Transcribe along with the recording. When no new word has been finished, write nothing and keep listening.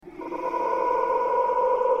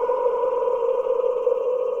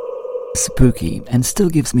Spooky, and still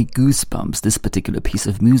gives me goosebumps, this particular piece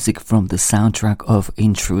of music from the soundtrack of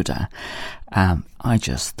Intruder. I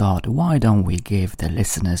just thought, why don't we give the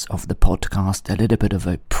listeners of the podcast a little bit of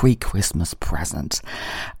a pre-Christmas present?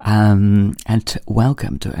 And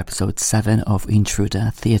welcome to episode 7 of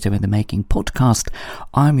Intruder Theatre in the Making podcast.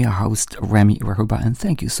 I'm your host, Remy Rahuba, and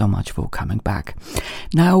thank you so much for coming back.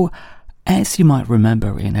 Now, as you might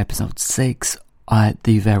remember in episode 6, at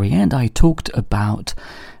the very end, I talked about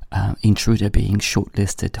Intruder being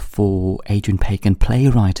shortlisted for Adrian Pagan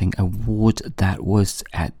Playwriting Award that was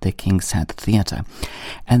at the King's Head Theatre.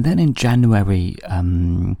 And then in January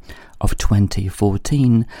of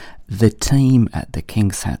 2014, the team at the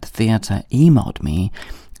King's Head Theatre emailed me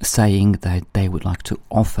saying that they would like to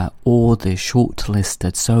offer all the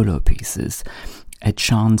shortlisted solo pieces a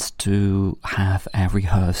chance to have a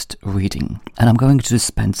rehearsed reading. And I'm going to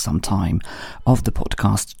spend some time of the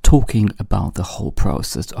podcast talking about the whole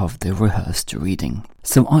process of the rehearsed reading.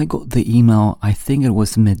 So I got the email, I think it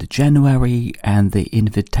was mid-January, and the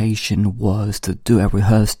invitation was to do a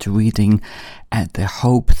rehearsed reading at the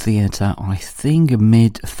Hope Theatre, I think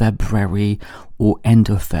mid-February or end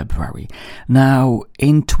of February. Now,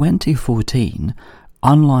 in 2014,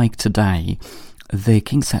 unlike today, the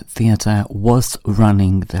King's Head Theatre was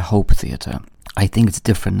running the Hope Theatre. I think it's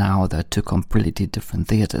different now, they're two completely different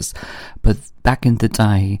theatres. But back in the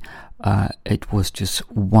day, it was just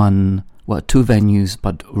two venues,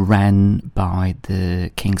 but ran by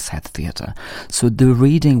the King's Head Theatre. So the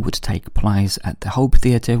reading would take place at the Hope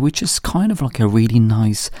Theatre, which is kind of like a really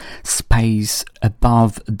nice space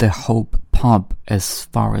above the Hope pub, as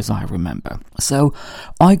far as I remember. So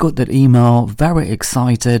I got that email, very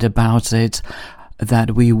excited about it,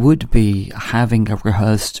 that we would be having a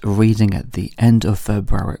rehearsed reading at the end of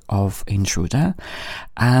February of Intruder.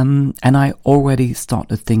 And I already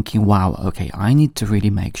started thinking, wow, okay, I need to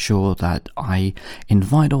really make sure that I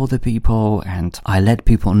invite all the people and I let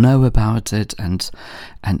people know about it and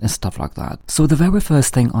stuff like that. So the very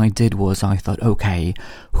first thing I did was I thought, okay,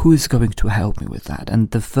 who's going to help me with that?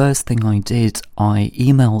 And the first thing I did, I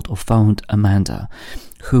emailed or phoned Amanda,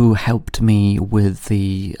 who helped me with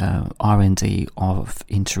the R&D of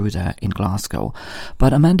Intruder in Glasgow.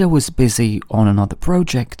 But Amanda was busy on another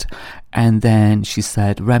project, and then she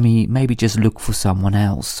said, Remy, maybe just look for someone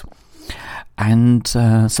else. And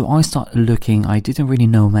so I started looking. I didn't really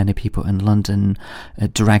know many people in London,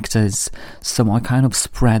 directors, so I kind of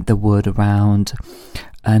spread the word around.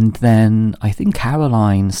 And then I think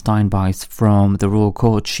Caroline Steinbeis from the Royal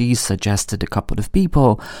Court, she suggested a couple of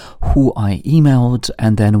people who I emailed,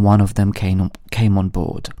 and then one of them came on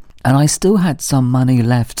board. And I still had some money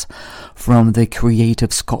left from the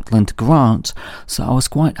Creative Scotland grant, so I was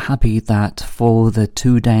quite happy that for the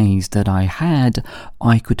 2 days that I had,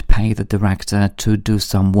 I could pay the director to do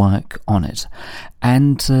some work on it.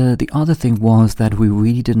 And the other thing was that we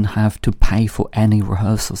really didn't have to pay for any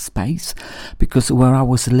rehearsal space, because where I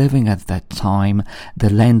was living at that time,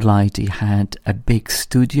 the landlady had a big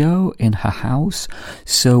studio in her house,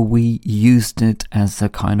 so we used it as a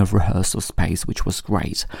kind of rehearsal space, which was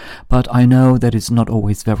great. But I know that it's not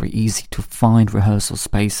always very easy to find rehearsal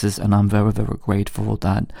spaces, and I'm very, very grateful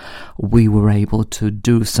that we were able to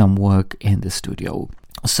do some work in the studio.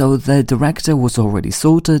 So the director was already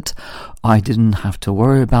sorted. I didn't have to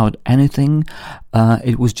worry about anything.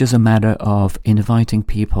 It was just a matter of inviting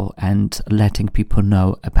people and letting people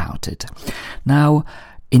know about it. Now,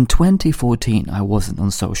 in 2014, I wasn't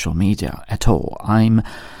on social media at all. I'm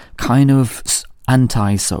kind of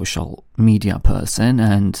anti-social media person,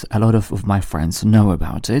 and a lot of my friends know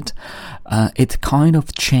about it. It kind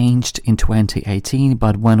of changed in 2018,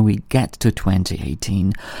 but when we get to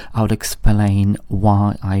 2018, I'll explain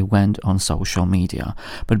why I went on social media.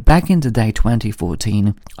 But back in the day,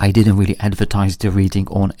 2014, I didn't really advertise the reading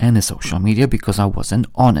on any social media because I wasn't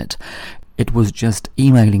on it. It was just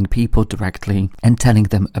emailing people directly and telling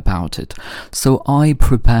them about it. So I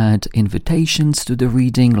prepared invitations to the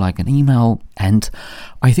reading, like an email, and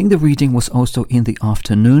I think the reading was also in the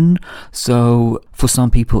afternoon. So for some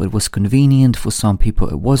people it was convenient, for some people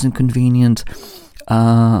it wasn't convenient.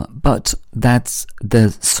 But that's the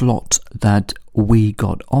slot that we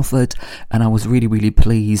got offered, and I was really, really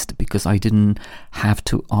pleased because I didn't have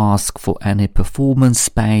to ask for any performance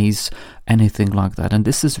space, anything like that. And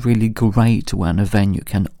this is really great when a venue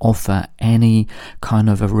can offer any kind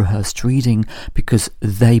of a rehearsed reading because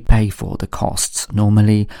they pay for the costs.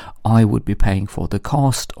 Normally I would be paying for the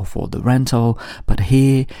cost or for the rental, but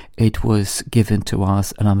here it was given to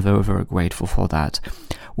us, and I'm very, very grateful for that.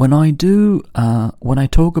 when I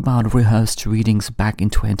talk about rehearsed readings back in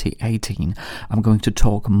 2018, I'm going to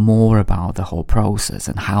talk more about the whole process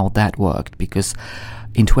and how that worked, because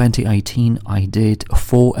in 2018 I did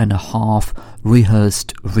 4.5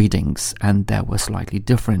 rehearsed readings, and that was slightly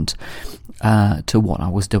different to what I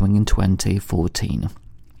was doing in 2014.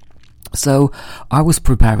 So I was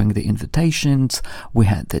preparing the invitations, we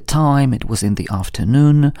had the time, it was in the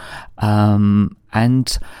afternoon,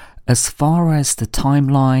 and as far as the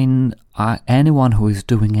timeline, anyone who is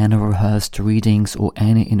doing any rehearsed readings or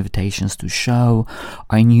any invitations to show,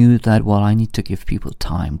 I knew that, well, I need to give people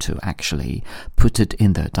time to actually put it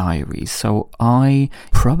in their diaries. So I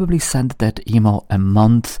probably sent that email a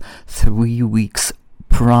month, 3 weeks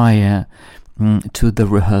prior to the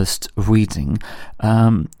rehearsed reading.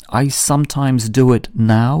 I sometimes do it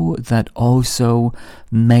now, that also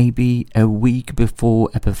maybe a week before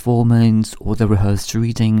a performance or the rehearsed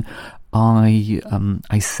reading,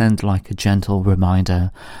 I send like a gentle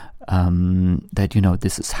reminder that, you know,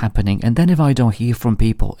 this is happening. And then if I don't hear from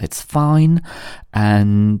people, it's fine,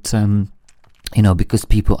 and you know, because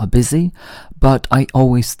people are busy. But I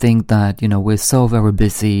always think that, you know, we're so very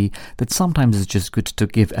busy that sometimes it's just good to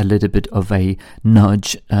give a little bit of a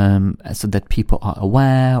nudge, so that people are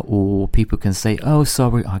aware, or people can say, oh,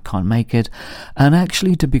 sorry, I can't make it. And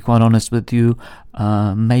actually, to be quite honest with you,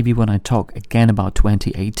 maybe when I talk again about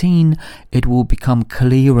 2018, it will become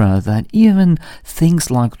clearer that even things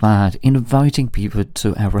like that, inviting people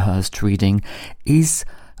to a rehearsed reading, is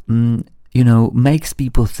you know, makes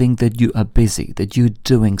people think that you are busy, that you're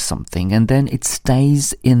doing something, and then it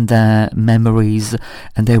stays in their memories,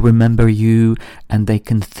 and they remember you, and they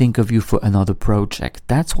can think of you for another project.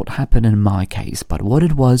 That's what happened in my case, but what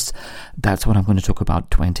it was, that's what I'm going to talk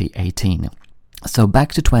about 2018. So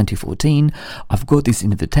back to 2014, I've got these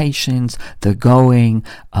invitations, they're going,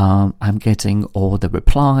 I'm getting all the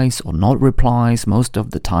replies or not replies. Most of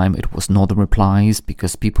the time it was not the replies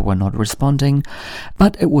because people were not responding,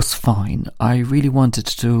 but it was fine. I really wanted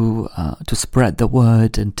to spread the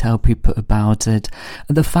word and tell people about it.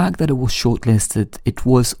 And the fact that it was shortlisted, it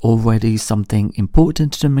was already something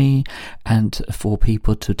important to me, and for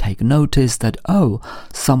people to take notice that, oh,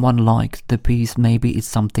 someone liked the piece, maybe it's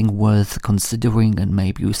something worth considering, and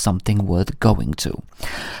maybe something worth going to.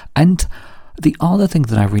 And the other thing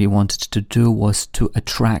that I really wanted to do was to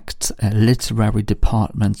attract literary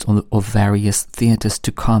departments of various theatres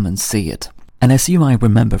to come and see it. And as you might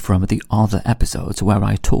remember from the other episodes where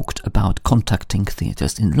I talked about contacting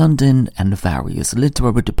theatres in London and various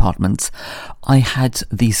literary departments, I had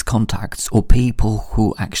these contacts or people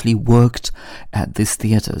who actually worked at these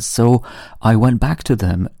theatres. So I went back to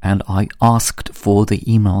them and I asked for the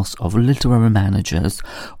emails of literary managers,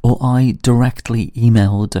 or I directly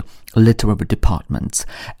emailed literary departments,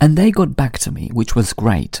 and they got back to me, which was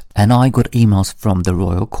great. And I got emails from the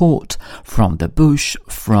Royal Court, from the Bush,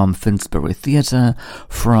 from Finsbury Theatre,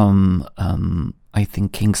 from I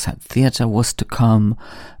think King's Head Theatre was to come,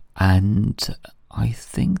 and I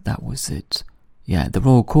think that was it. Yeah, the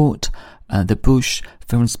Royal Court, the Bush,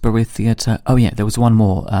 Finsbury Theatre. Oh yeah, there was one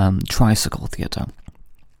more, Tricycle Theatre.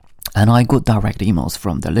 And I got direct emails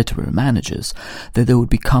from the literary managers that they would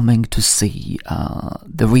be coming to see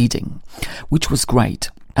the reading, which was great.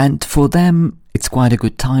 And for them, it's quite a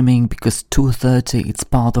good timing because 2:30, it's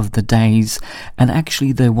part of the days, and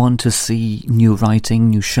actually they want to see new writing,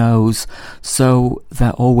 new shows, so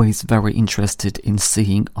they're always very interested in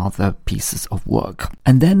seeing other pieces of work.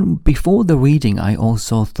 And then before the reading, I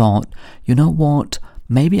also thought, you know what?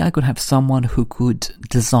 Maybe I could have someone who could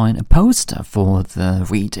design a poster for the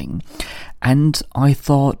reading. And I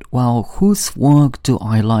thought, well, whose work do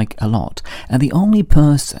I like a lot? And the only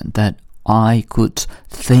person that I could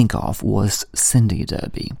think of was Cindy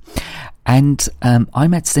Derby. And I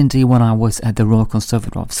met Cindy when I was at the Royal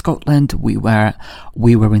Conservatoire of Scotland. We were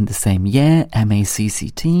in the same year,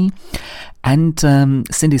 MACCT. And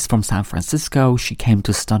Cindy's from San Francisco. She came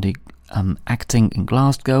to study acting in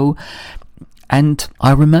Glasgow. And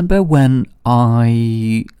I remember when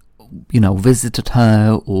I, visited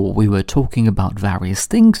her, or we were talking about various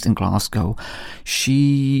things in Glasgow,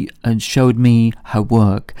 she showed me her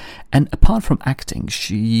work. And apart from acting,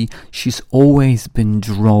 she's always been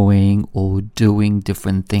drawing or doing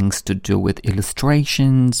different things to do with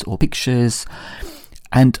illustrations or pictures.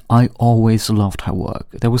 And I always loved her work.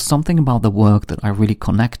 There was something about the work that I really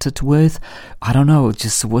connected with. I don't know, it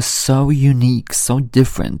just was so unique, so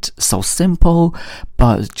different, so simple,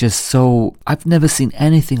 but just so... I've never seen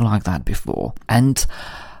anything like that before. And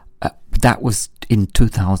that was in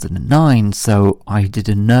 2009, so I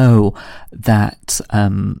didn't know that...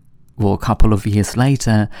 or a couple of years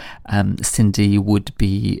later, Cindy would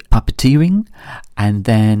be puppeteering, and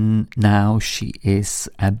then now she is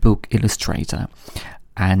a book illustrator.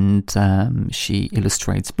 And she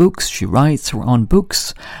illustrates books, she writes her own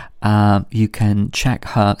books. You can check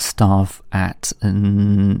her stuff at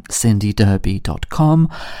cindyderby.com.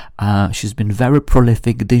 She's been very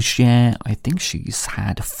prolific this year. I think she's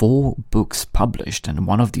had 4 books published, and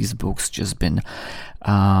one of these books just been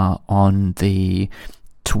on the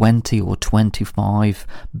 20 or 25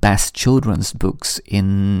 best children's books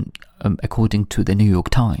in according to the New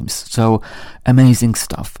York Times. So amazing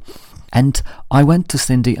stuff. And I went to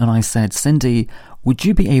Cindy and I said, Cindy, would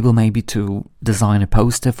you be able maybe to design a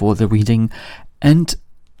poster for the reading? And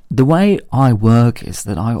the way I work is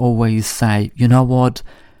that I always say, you know what,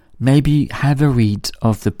 maybe have a read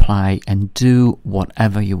of the play and do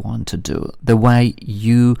whatever you want to do. The way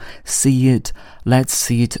you see it, let's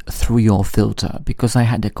see it through your filter, because I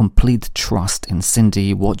had a complete trust in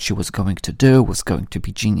Cindy. What she was going to do was going to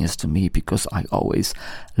be genius to me, because I always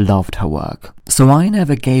loved her work. So I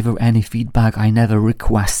never gave her any feedback. I never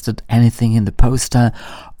requested anything in the poster.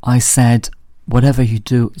 I said, whatever you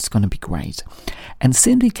do, it's going to be great. And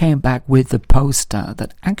Cindy came back with a poster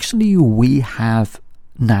that actually we have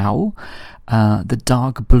now. The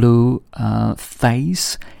dark blue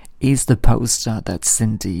face is the poster that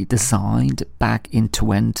Cindy designed back in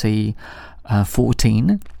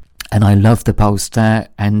 2014, and I love the poster,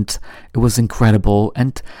 and it was incredible.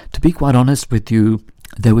 And to be quite honest with you,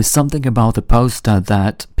 there was something about the poster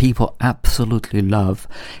that people absolutely love.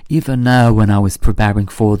 Even now, when I was preparing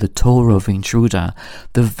for the tour of Intruder,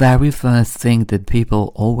 the very first thing that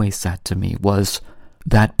people always said to me was,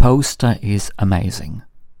 that poster is amazing.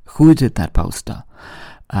 Who did that poster?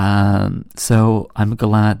 So I'm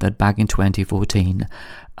glad that back in 2014,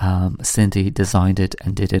 Cindy designed it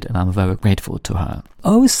and did it, and I'm very grateful to her.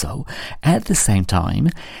 Also, at the same time,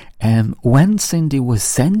 when Cindy was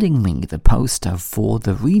sending me the poster for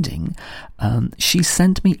the reading, she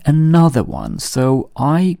sent me another one, so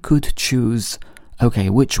I could choose, okay,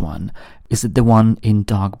 which one? Is it the one in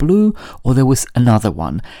dark blue, or there was another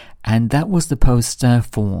one? And that was the poster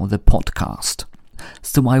for the podcast.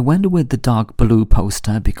 So I went with the dark blue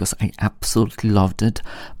poster because I absolutely loved it,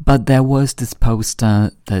 but there was this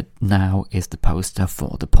poster that now is the poster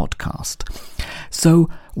for the podcast. So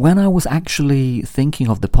when I was actually thinking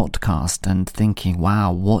of the podcast and thinking,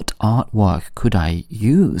 wow, what artwork could I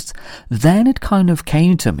use? Then it kind of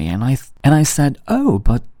came to me, and I said, oh,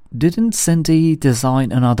 but didn't Cindy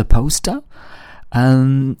design another poster?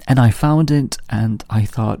 And I found it, and I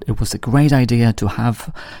thought it was a great idea to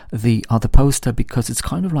have the other poster, because it's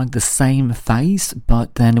kind of like the same face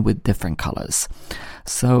but then with different colors.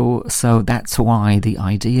 So that's why the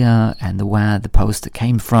idea and where the poster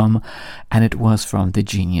came from, and it was from the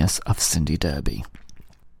genius of Cindy Derby.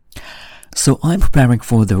 So I'm preparing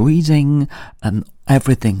for the reading,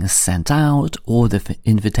 everything is sent out, all the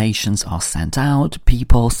invitations are sent out,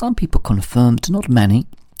 some people confirmed, not many,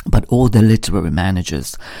 but all the literary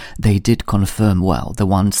managers, they did confirm well, the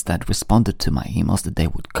ones that responded to my emails that they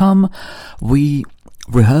would come. We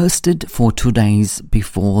rehearsed it for 2 days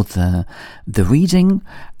before the reading,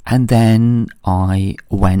 and then I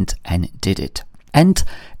went and did it. And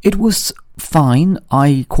it was fine,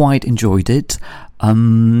 I quite enjoyed it.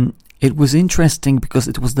 It was interesting because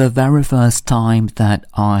it was the very first time that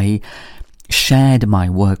I shared my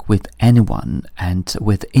work with anyone and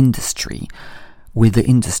with the industry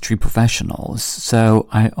professionals. So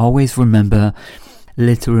I always remember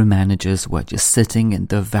literary managers were just sitting in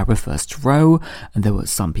the very first row, and there were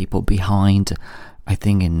some people behind, I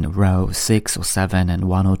think in row 6 or 7, and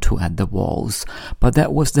 1 or 2 at the walls. But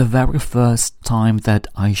that was the very first time that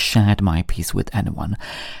I shared my piece with anyone.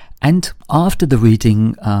 And after the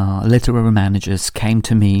reading, literary managers came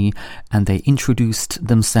to me and they introduced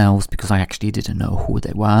themselves, because I actually didn't know who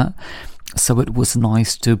they were. So it was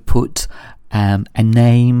nice to put a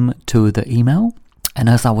name to the email. And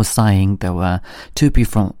as I was saying, there were two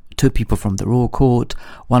people from the Royal Court,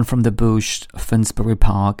 one from the Bush, Finsbury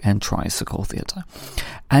Park, and Tricycle Theatre.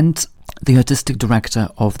 And the artistic director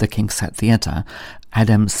of the King's Head Theatre,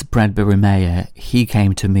 Adam Bradbury-Mayer, he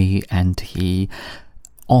came to me and he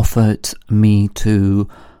offered me to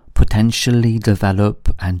potentially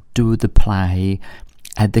develop and do the play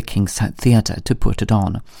at the King's Head Theatre, to put it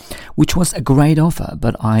on, which was a great offer,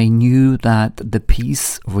 but I knew that the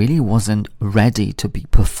piece really wasn't ready to be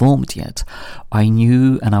performed yet. I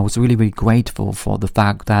knew, and I was really, really grateful for the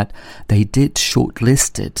fact that they did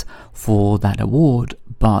shortlist it for that award,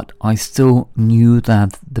 but I still knew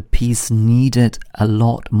that the piece needed a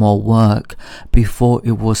lot more work before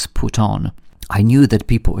it was put on. I knew that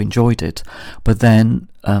people enjoyed it, but then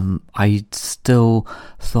I still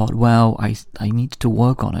thought, well, I need to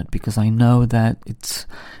work on it because I know that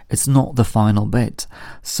it's not the final bit.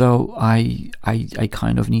 So I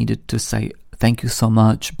kind of needed to say thank you so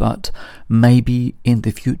much, but maybe in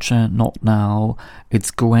the future, not now.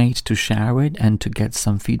 It's great to share it and to get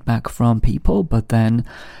some feedback from people, but then,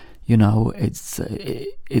 you know,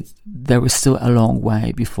 there is still a long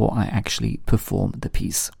way before I actually perform the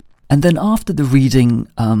piece. And then after the reading,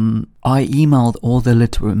 I emailed all the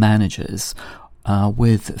literary managers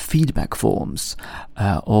with feedback forms,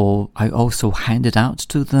 or I also handed out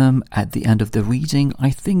to them at the end of the reading.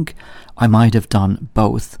 I think I might have done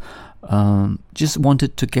both. Just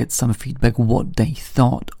wanted to get some feedback, what they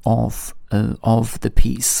thought of the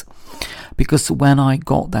piece. Because when I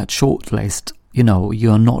got that shortlist, you know,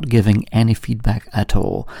 you're not giving any feedback at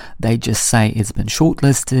all. They just say it's been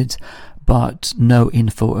shortlisted, but no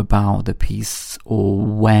info about the piece or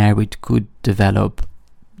where it could develop.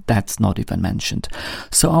 That's not even mentioned.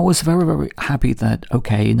 So I was very, very happy that,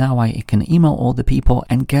 okay, now I can email all the people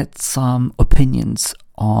and get some opinions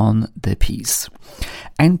on the piece.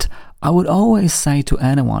 And I would always say to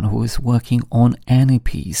anyone who is working on any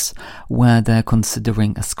piece where they're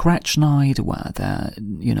considering a scratch night, where they're,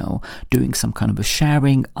 you know, doing some kind of a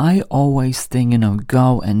sharing, I always think, you know,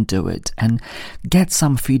 go and do it and get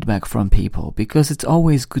some feedback from people, because it's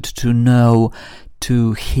always good to know,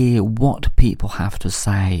 to hear what people have to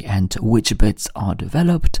say and which bits are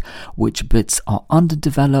developed, which bits are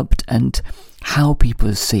underdeveloped, and how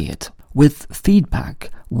people see it. With feedback,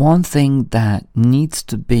 one thing that needs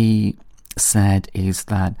to be said is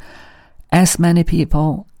that as many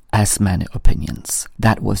people, as many opinions.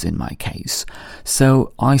 That was in my case.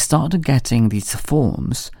 So I started getting these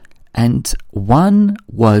forms, and one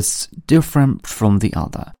was different from the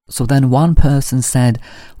other. So then one person said,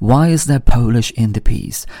 why is there Polish in the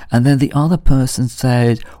piece? And then the other person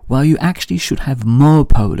said, well, you actually should have more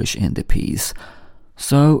Polish in the piece.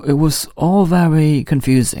 So it was all very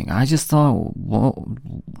confusing. I just thought, well,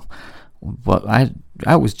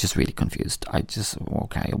 I was just really confused.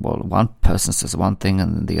 Okay, well, one person says one thing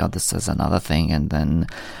and the other says another thing, and then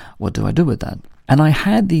what do I do with that? And I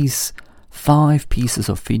had these 5 pieces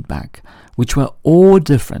of feedback, which were all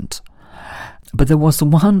different. But there was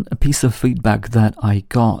one piece of feedback that I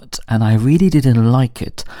got, and I really didn't like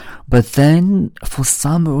it. But then, for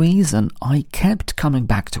some reason, I kept coming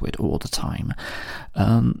back to it all the time.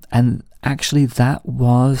 And actually, that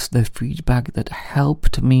was the feedback that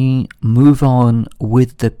helped me move on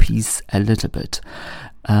with the piece a little bit.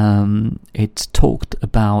 It talked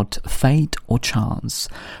about fate or chance,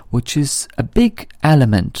 which is a big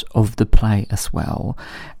element of the play as well.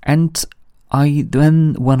 And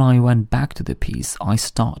when I went back to the piece, I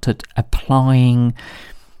started applying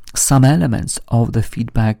some elements of the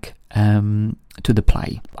feedback to the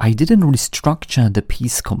play. I didn't restructure the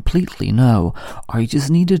piece completely, no. I just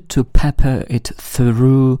needed to pepper it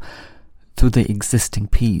through the existing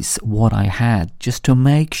piece, what I had, just to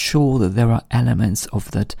make sure that there are elements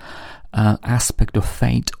of that aspect of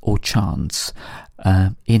fate or chance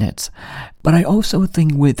in it. But I also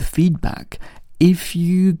think with feedback, if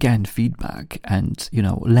you get feedback, and, you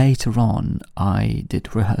know, later on I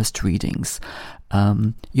did rehearsed readings,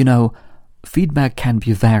 you know, feedback can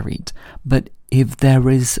be varied, but if there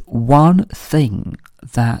is one thing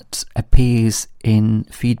that appears in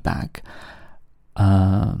feedback,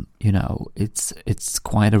 you know, it's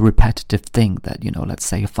quite a repetitive thing that, you know, let's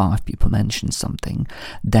say 5 people mention something,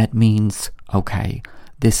 that means, okay,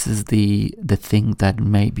 this is the thing that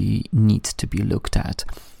maybe needs to be looked at.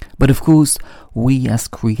 But of course, we as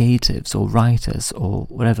creatives or writers or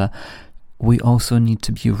whatever, we also need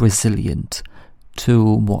to be resilient to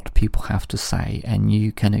what people have to say. And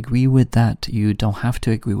you can agree with that, you don't have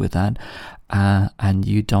to agree with that, and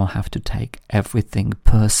you don't have to take everything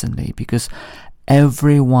personally, because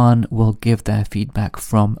everyone will give their feedback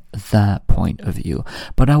from their point of view.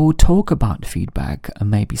 But I will talk about feedback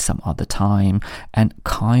maybe some other time and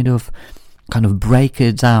kind of break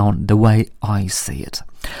it down the way I see it.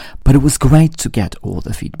 But it was great to get all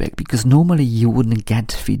the feedback, because normally you wouldn't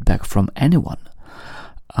get feedback from anyone.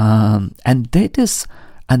 And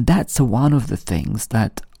that's one of the things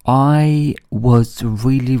that I was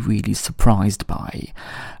really, really surprised by,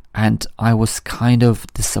 and I was kind of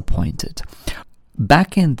disappointed.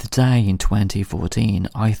 Back in the day in 2014,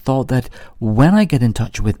 I thought that when I get in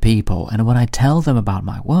touch with people and when I tell them about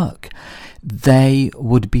my work, they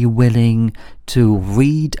would be willing to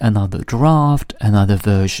read another draft, another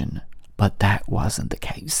version. But that wasn't the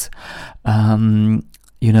case.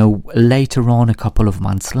 later on, a couple of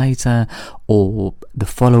months later, or the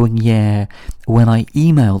following year, when I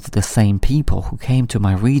emailed the same people who came to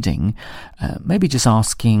my reading, maybe just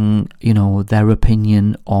asking, their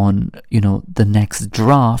opinion on, the next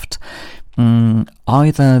draft,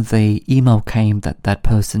 either the email came that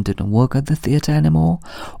person didn't work at the theatre anymore,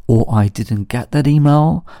 or I didn't get that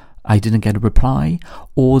email, I didn't get a reply,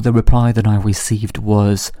 or the reply that I received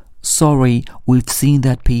was, sorry, we've seen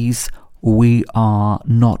that piece, we are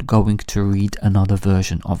not going to read another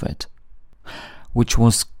version of it, which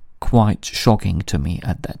was quite shocking to me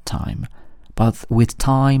at that time. But with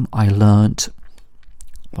time, I learned,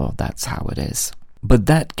 well, that's how it is. But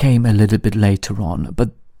that came a little bit later on.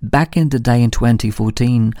 But back in the day in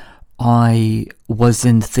 2014, I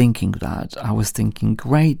wasn't thinking that. I was thinking,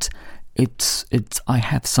 great, I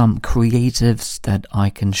have some creatives that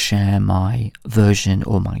I can share my version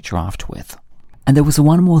or my draft with. And there was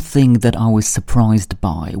one more thing that I was surprised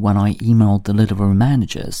by when I emailed the literary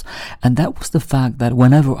managers, and that was the fact that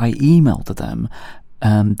whenever I emailed them,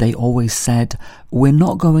 they always said, we're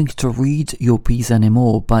not going to read your piece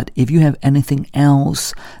anymore, but if you have anything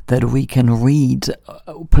else that we can read,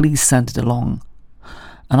 please send it along.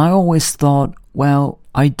 And I always thought, well,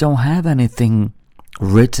 I don't have anything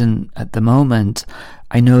written at the moment.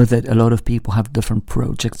 I know that a lot of people have different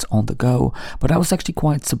projects on the go, but I was actually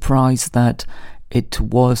quite surprised that it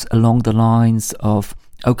was along the lines of,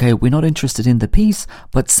 okay, we're not interested in the piece,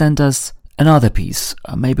 but send us another piece.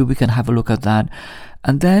 Maybe we can have a look at that.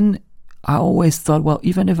 And then I always thought, well,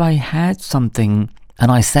 even if I had something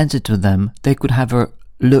and I sent it to them, they could have a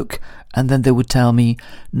look and then they would tell me,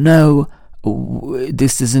 no,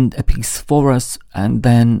 this isn't a piece for us, and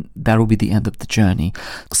then that will be the end of the journey.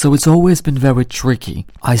 So it's always been very tricky.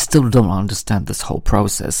 I still don't understand this whole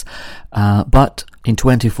process, but in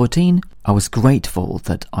 2014 I was grateful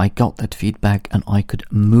that I got that feedback and I could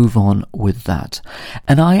move on with that.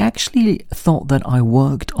 And I actually thought that I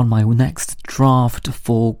worked on my next draft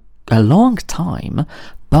for a long time,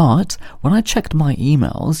 but when I checked my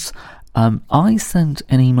emails, I sent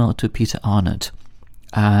an email to Peter Arnott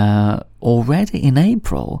already in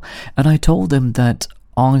April, and I told him that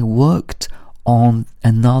I worked on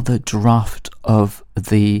another draft of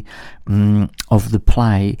the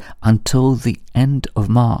play until the end of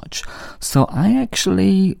March. So I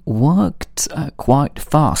actually worked quite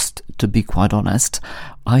fast, to be quite honest.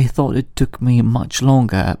 I thought it took me much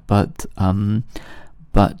longer, but I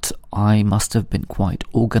must have been quite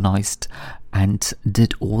organized and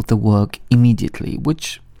did all the work immediately,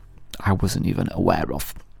 which I wasn't even aware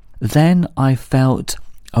of. Then I felt,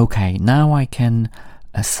 okay, now I can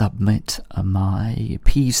submit my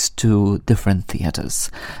piece to different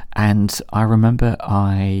theatres. And I remember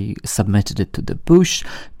I submitted it to the Bush,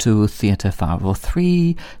 to Theatre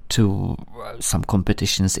 503, to some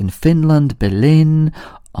competitions in Finland, Berlin.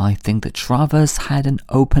 I think that Travers had an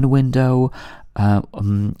open window,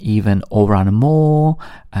 even Oran Moore,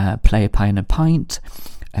 Play a Pie and a Pint,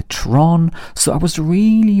 Tron. So I was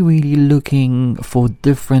really looking for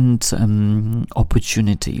different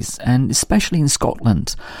opportunities, and especially in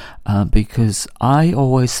Scotland, because I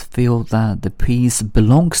always feel that the piece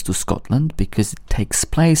belongs to Scotland because it takes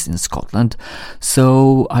place in Scotland.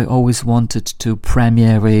 So I always wanted to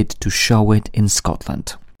premiere it, to show it in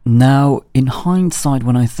Scotland. Now, in hindsight,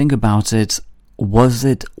 when I think about it, was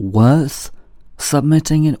it worth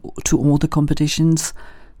submitting it to all the competitions?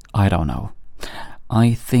 I don't know.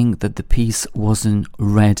 I think that the piece wasn't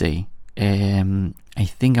ready. I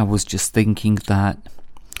think I was just thinking that,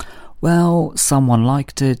 well, someone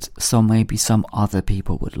liked it, so maybe some other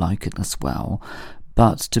people would like it as well.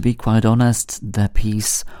 But to be quite honest, the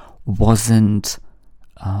piece wasn't,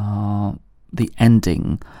 the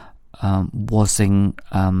ending wasn't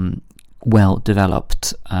well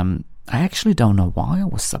developed. I actually don't know why I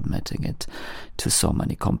was submitting it to so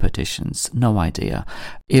many competitions. No idea.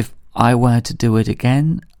 If I were to do it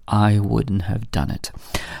again, I wouldn't have done it.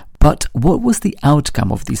 But what was the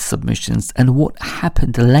outcome of these submissions, and what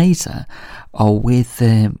happened later with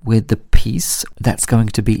the piece? That's going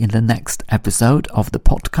to be in the next episode of the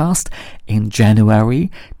podcast in January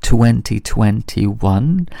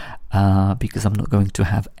 2021, because I'm not going to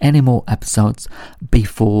have any more episodes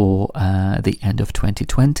before the end of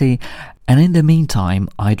 2020. And in the meantime,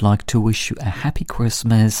 I'd like to wish you a happy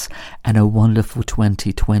Christmas and a wonderful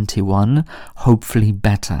 2021, hopefully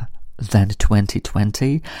better than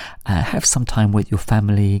 2020. Have some time with your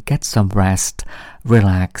family, get some rest,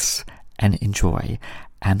 relax and enjoy.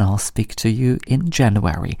 And I'll speak to you in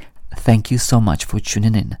January. Thank you so much for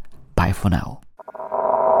tuning in. Bye for now.